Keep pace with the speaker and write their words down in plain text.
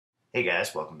Hey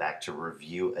guys, welcome back to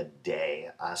Review a Day.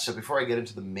 So before I get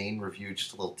into the main review,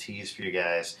 just a little tease for you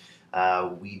guys.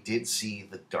 We did see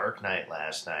The Dark Knight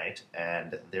last night,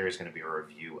 and there is going to be a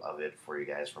review of it for you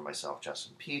guys from myself,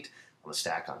 Justin Pete, on the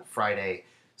Stack on Friday.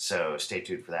 So stay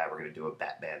tuned for that. We're going to do a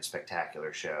Batman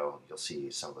Spectacular show. You'll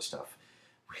see some of the stuff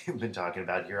we've been talking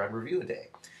about here on Review a Day.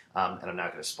 And I'm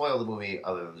not going to spoil the movie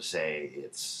other than to say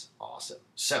it's awesome.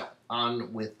 So,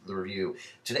 on with the review.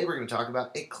 Today we're going to talk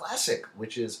about a classic,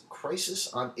 which is Crisis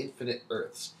on Infinite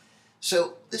Earths.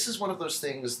 So, this is one of those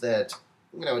things that,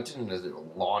 it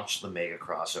didn't launch the mega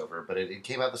crossover, but it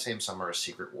came out the same summer as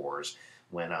Secret Wars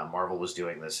when Marvel was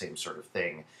doing the same sort of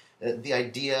thing. The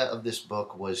idea of this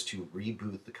book was to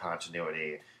reboot the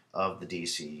continuity of the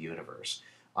DC universe.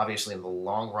 Obviously, in the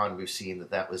long run, we've seen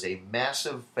that was a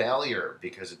massive failure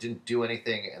because it didn't do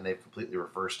anything, and they've completely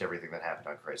reversed everything that happened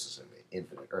on Crisis on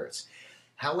Infinite Earths.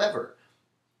 However,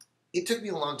 it took me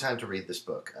a long time to read this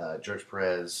book. George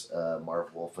Perez,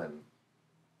 Marv Wolfman,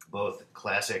 both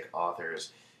classic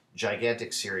authors,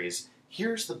 gigantic series.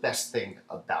 Here's the best thing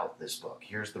about this book.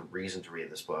 Here's the reason to read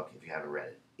this book if you haven't read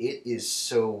it. It is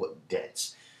so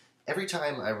dense. Every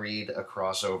time I read a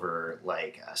crossover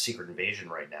like Secret Invasion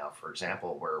right now, for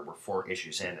example, where we're 4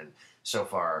 issues in, and so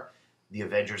far the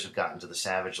Avengers have gotten to the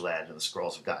Savage Land and the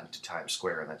Skrulls have gotten to Times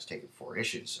Square, and that's taken 4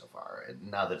 issues so far. And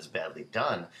not that it's badly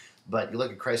done, but you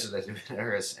look at Crisis on Infinite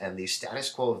Earths, and the status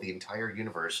quo of the entire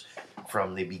universe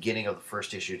from the beginning of the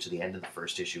first issue to the end of the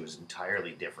first issue is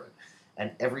entirely different.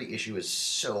 And every issue is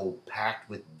so packed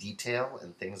with detail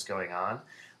and things going on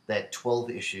that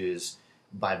 12 issues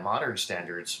by modern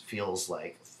standards feels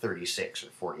like 36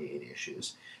 or 48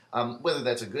 issues. Whether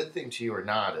that's a good thing to you or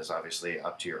not is obviously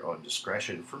up to your own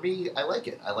discretion. For me, I like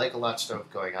it. I like a lot of stuff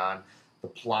going on. The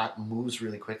plot moves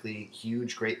really quickly.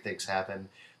 Huge, great things happen.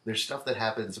 There's stuff that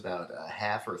happens about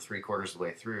half or three-quarters of the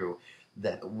way through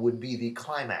that would be the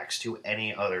climax to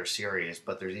any other series,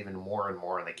 but there's even more and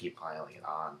more, and they keep piling it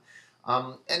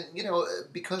on.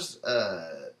 Because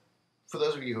for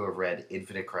those of you who have read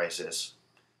Infinite Crisis,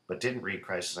 but didn't read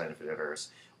Crisis on Infinite Earths,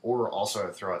 or also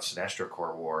throw out Sinestro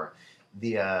Corps War,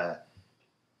 the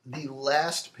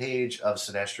last page of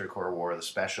Sinestro Corps War, the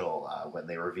special, when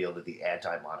they revealed that the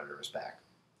Anti-Monitor is back.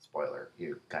 Spoiler,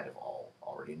 you kind of all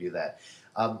already knew that.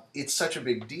 It's such a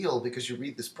big deal because you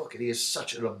read this book and he is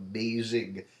such an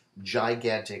amazing,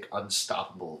 gigantic,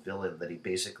 unstoppable villain that he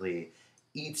basically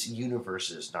eats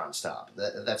universes nonstop.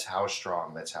 That's how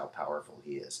strong, that's how powerful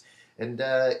he is. And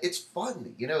it's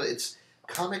fun.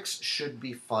 Comics should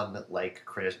be fun like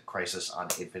Crisis on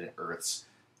Infinite Earths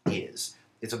is.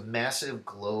 It's a massive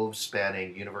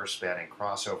globe-spanning, universe-spanning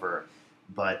crossover,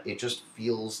 but it just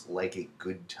feels like a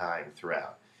good time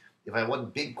throughout. If I have one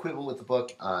big quibble with the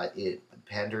book, it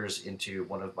panders into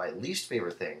one of my least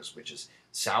favorite things, which has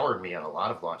soured me on a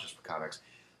lot of launches for comics,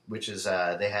 which is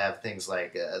they have things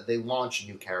like they launch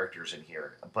new characters in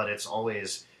here, but it's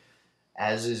always,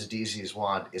 as is DC's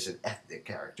want, is an ethnic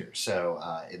character. So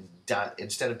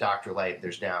instead of Dr. Light,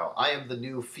 there's now, I am the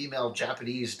new female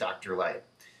Japanese Dr. Light.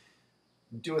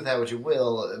 Do with that what you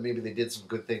will. Maybe they did some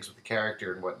good things with the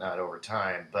character and whatnot over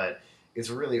time, but it's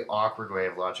a really awkward way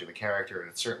of launching the character, and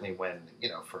it's certainly when,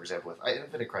 for example, with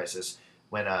Infinite Crisis,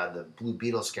 when the Blue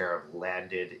Beetle Scarab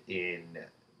landed in,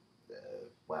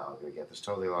 wow, I'm going to get this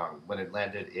totally wrong, when it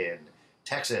landed in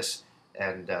Texas,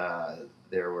 and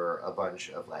there were a bunch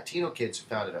of Latino kids who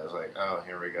found it. I was like, oh,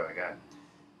 here we go again.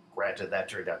 Granted, that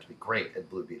turned out to be great, and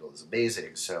Blue Beetle is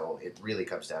amazing, so it really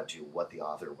comes down to what the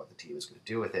author, what the team is going to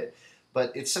do with it.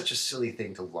 But it's such a silly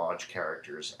thing to launch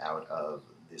characters out of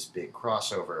this big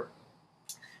crossover.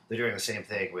 They're doing the same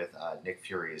thing with Nick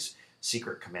Fury's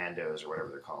Secret Commandos, or whatever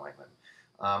they're calling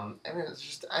them. And it's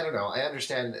just, I don't know. I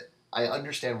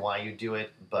understand why you do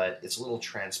it, but it's a little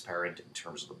transparent in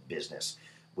terms of the business,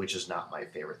 which is not my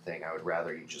favorite thing. I would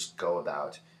rather you just go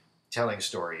about telling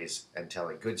stories and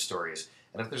telling good stories.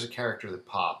 And if there's a character that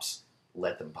pops,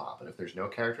 let them pop. And if there's no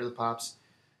character that pops,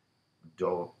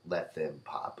 don't let them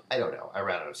pop. I don't know. I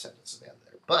ran out of sentences at the end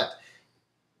there. But,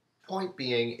 point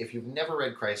being, if you've never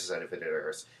read Crisis on Infinite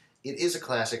Earths, it is a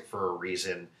classic for a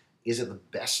reason. Is it the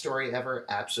best story ever?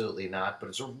 Absolutely not. But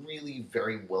it's a really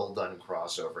very well done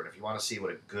crossover. And if you want to see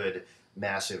what a good,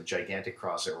 massive, gigantic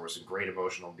crossover with some great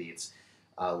emotional beats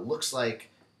looks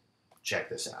like, check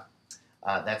this out.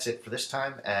 That's it for this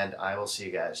time, and I will see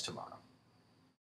you guys tomorrow.